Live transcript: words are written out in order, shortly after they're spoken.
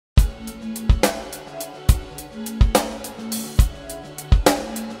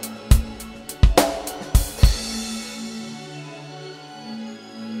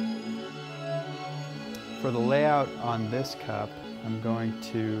on this cup, I'm going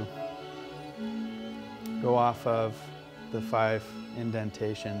to go off of the 5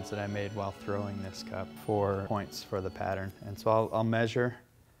 indentations that I made while throwing this cup for points for the pattern. And so I'll measure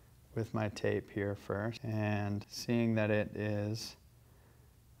with my tape here first, and seeing that it is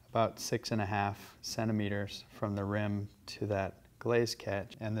about 6.5 centimeters from the rim to that glaze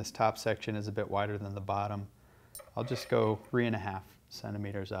catch, and this top section is a bit wider than the bottom, I'll just go 3.5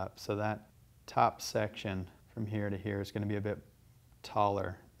 centimeters up. So that top section from here to here is going to be a bit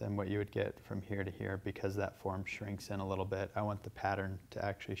taller than what you would get from here to here because that form shrinks in a little bit. I want the pattern to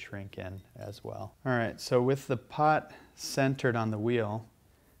actually shrink in as well. All right, so with the pot centered on the wheel,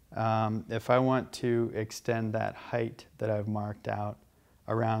 if I want to extend that height that I've marked out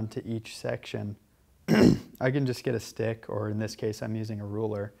around to each section, I can just get a stick, or in this case I'm using a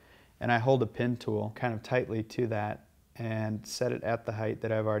ruler, and I hold a pin tool kind of tightly to that and set it at the height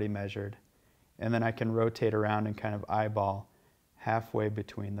that I've already measured. And then I can rotate around and kind of eyeball halfway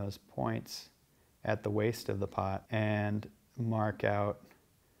between those points at the waist of the pot and mark out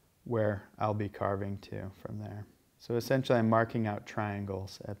where I'll be carving to from there. So essentially I'm marking out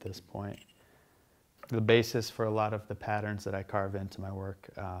triangles at this point. The basis for a lot of the patterns that I carve into my work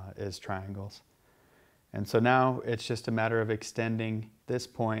is triangles. And so now it's just a matter of extending this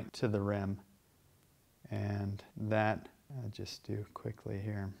point to the rim, and that I'll just do quickly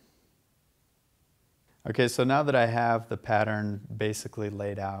here. Okay, so now that I have the pattern basically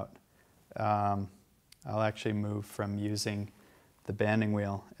laid out, I'll actually move from using the banding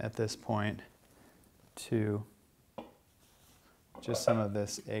wheel at this point to just some of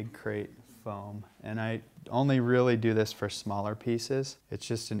this egg crate foam. And I only really do this for smaller pieces. It's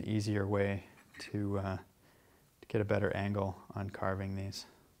just an easier way to get a better angle on carving these.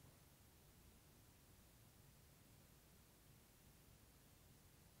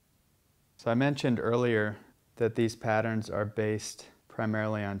 So I mentioned earlier that these patterns are based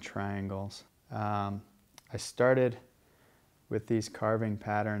primarily on triangles. I started with these carving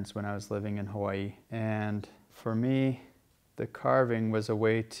patterns when I was living in Hawaii, and for me, the carving was a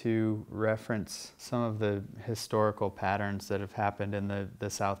way to reference some of the historical patterns that have happened in the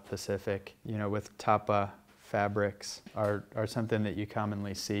South Pacific. You know, with tapa fabrics are something that you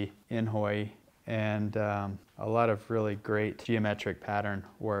commonly see in Hawaii, and a lot of really great geometric pattern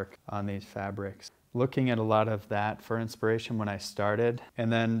work on these fabrics. Looking at a lot of that for inspiration when I started,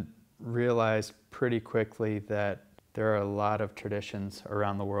 and then realized pretty quickly that there are a lot of traditions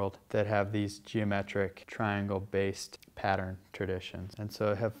around the world that have these geometric triangle-based pattern traditions. And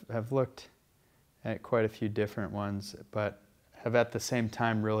so have looked at quite a few different ones, but have at the same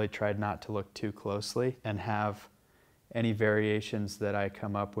time really tried not to look too closely and have any variations that I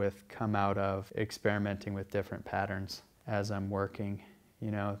come up with come out of experimenting with different patterns as I'm working, you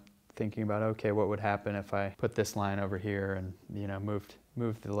know, thinking about, okay, what would happen if I put this line over here and, you know, moved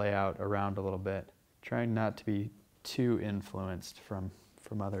the layout around a little bit. Trying not to be too influenced from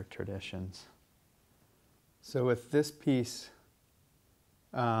other traditions. So with this piece,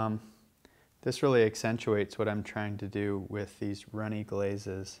 this really accentuates what I'm trying to do with these runny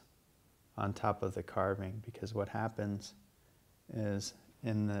glazes on top of the carving, because what happens is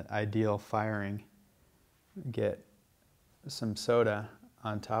in the ideal firing, get some soda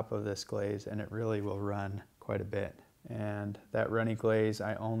on top of this glaze and it really will run quite a bit. And that runny glaze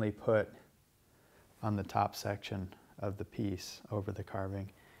I only put on the top section of the piece over the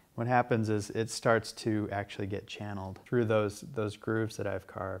carving. What happens is it starts to actually get channeled through those grooves that I've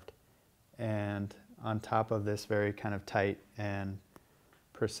carved. And on top of this very kind of tight and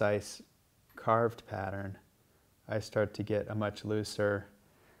precise carved pattern, I start to get a much looser,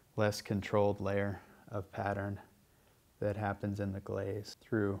 less controlled layer of pattern that happens in the glaze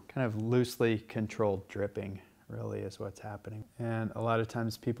through kind of loosely controlled dripping, really is what's happening. And a lot of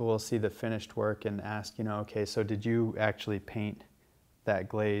times people will see the finished work and ask, you know, okay, so did you actually paint that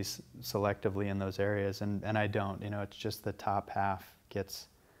glaze selectively in those areas? And I don't, you know, it's just the top half gets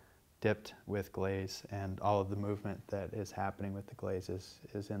dipped with glaze and all of the movement that is happening with the glaze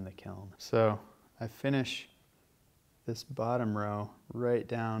is in the kiln. So I finish this bottom row right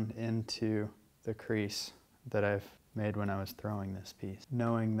down into the crease that I've made when I was throwing this piece,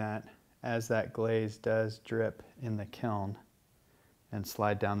 knowing that as that glaze does drip in the kiln and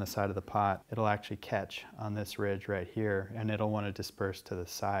slide down the side of the pot, it'll actually catch on this ridge right here, and it'll want to disperse to the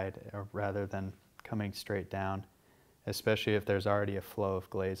side rather than coming straight down, especially if there's already a flow of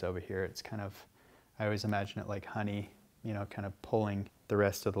glaze over here. It's kind of, I always imagine it like honey, you know, kind of pulling the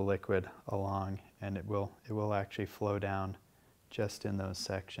rest of the liquid along, and it will actually flow down just in those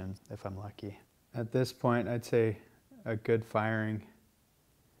sections if I'm lucky. At this point, I'd say a good firing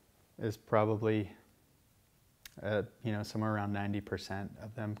is probably you know, somewhere around 90%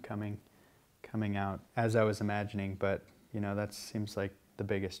 of them coming out as I was imagining. But you know, that seems like the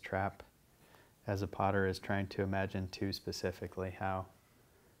biggest trap as a potter, is trying to imagine too specifically how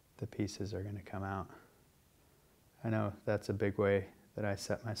the pieces are going to come out. I know that's a big way that I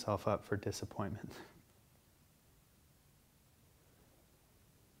set myself up for disappointment.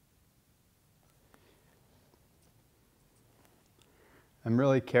 I'm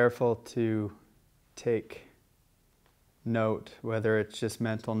really careful to take note, whether it's just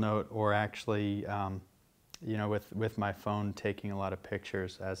mental note or actually, you know, with my phone, taking a lot of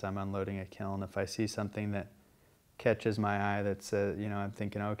pictures as I'm unloading a kiln. If I see something that catches my eye that's, you know, I'm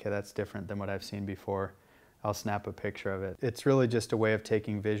thinking, okay, that's different than what I've seen before, I'll snap a picture of it. It's really just a way of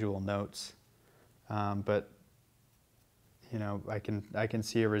taking visual notes. But, you know, I can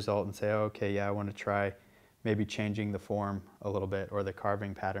see a result and say, oh, okay, yeah, I want to try maybe changing the form a little bit or the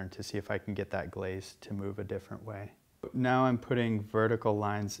carving pattern to see if I can get that glaze to move a different way. Now I'm putting vertical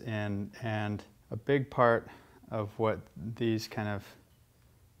lines in, and a big part of what these kind of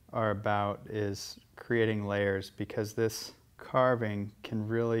are about is creating layers, because this carving can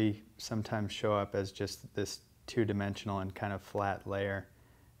really sometimes show up as just this two-dimensional and kind of flat layer.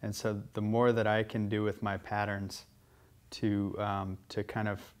 And so the more that I can do with my patterns to kind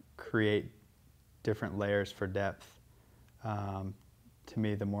of create different layers for depth, to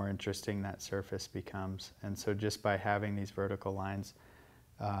me, the more interesting that surface becomes. And so just by having these vertical lines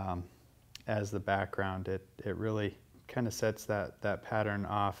as the background, it really kind of sets that pattern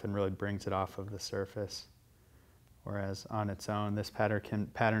off and really brings it off of the surface. Whereas on its own, this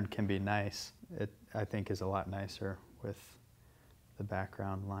pattern can be nice. It, I think, is a lot nicer with the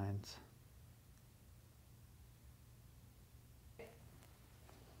background lines.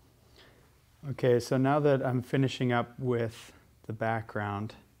 Okay, so now that I'm finishing up with the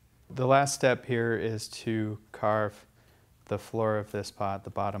background, the last step here is to carve the floor of this pot,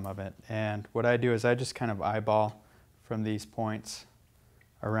 the bottom of it. And what I do is I just kind of eyeball from these points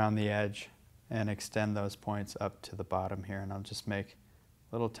around the edge and extend those points up to the bottom here. And I'll just make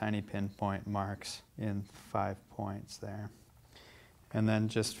little tiny pinpoint marks in 5 points there. And then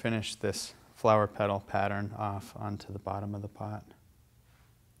just finish this flower petal pattern off onto the bottom of the pot.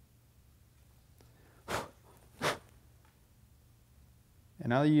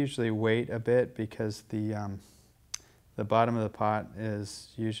 And I'll usually wait a bit, because the bottom of the pot is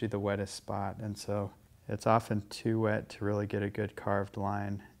usually the wettest spot, and so it's often too wet to really get a good carved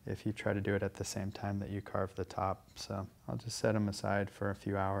line if you try to do it at the same time that you carve the top. So I'll just set them aside for a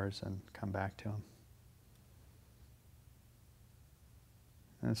few hours and come back to them.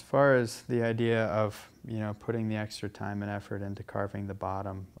 As far as the idea of, you know, putting the extra time and effort into carving the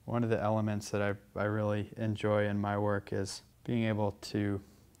bottom, one of the elements that I really enjoy in my work is being able to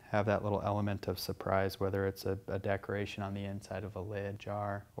have that little element of surprise, whether it's a decoration on the inside of a lid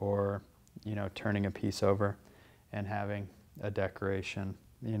jar, or, you know, turning a piece over and having a decoration.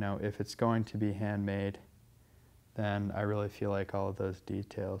 You know, if it's going to be handmade, then I really feel like all of those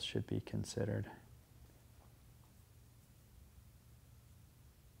details should be considered.